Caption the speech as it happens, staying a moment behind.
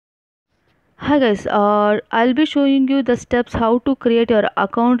Hi guys, I'll be showing you the steps how to create your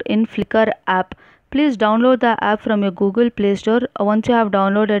account in Flickr app. Please download the app from your Google Play Store. Once you have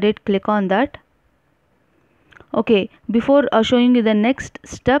downloaded it, click on that. Okay, before showing you the next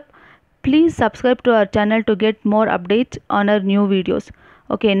step, please subscribe to our channel to get more updates on our new videos.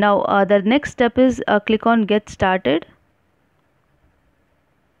 Okay, now the next step is click on get started.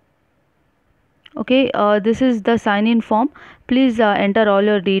 Okay, this is the sign in form. Please enter all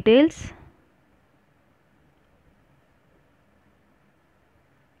your details.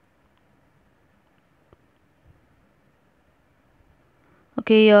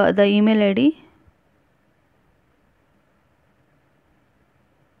 Okay, the email ID.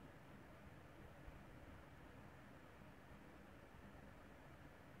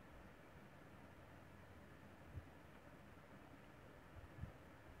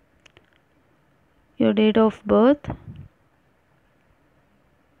 Your date of birth,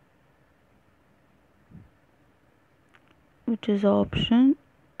 which is option.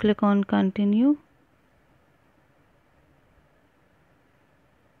 Click on continue.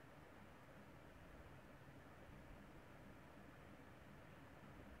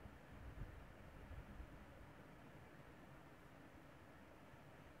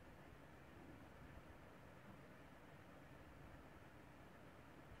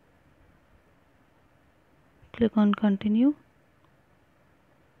 Click on continue.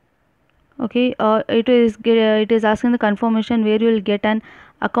 Okay, it is asking the confirmation where you will get an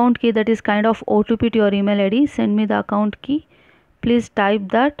account key that is kind of OTP to your email ID. Send me the account key. Please type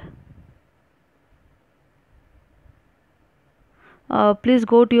that. Please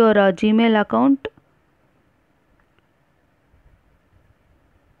go to your Gmail account.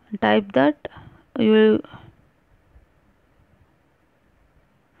 Type that.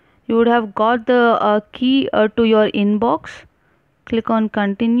 You would have got the key to your inbox. Click on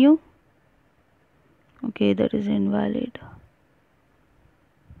continue. Okay, that is invalid.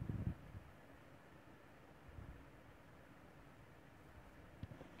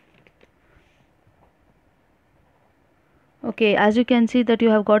 Okay, as you can see that you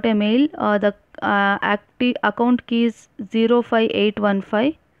have got a mail. The active account key is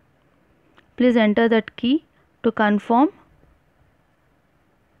 05815. Please enter that key to confirm.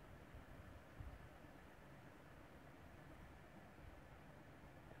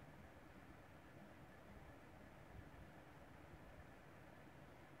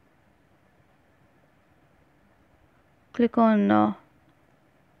 Click on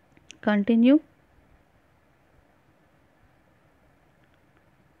continue.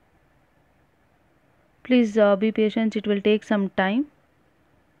 Please be patient, it will take some time.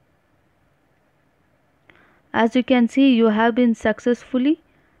 As you can see, you have been successfully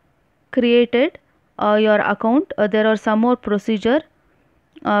created your account. There are some more procedure.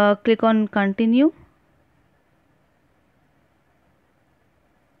 Click on continue.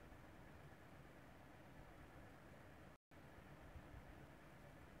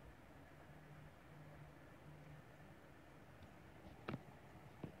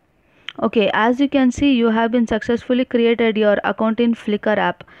 Okay, as you can see, you have been successfully created your account in Flickr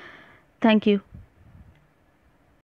app. Thank you.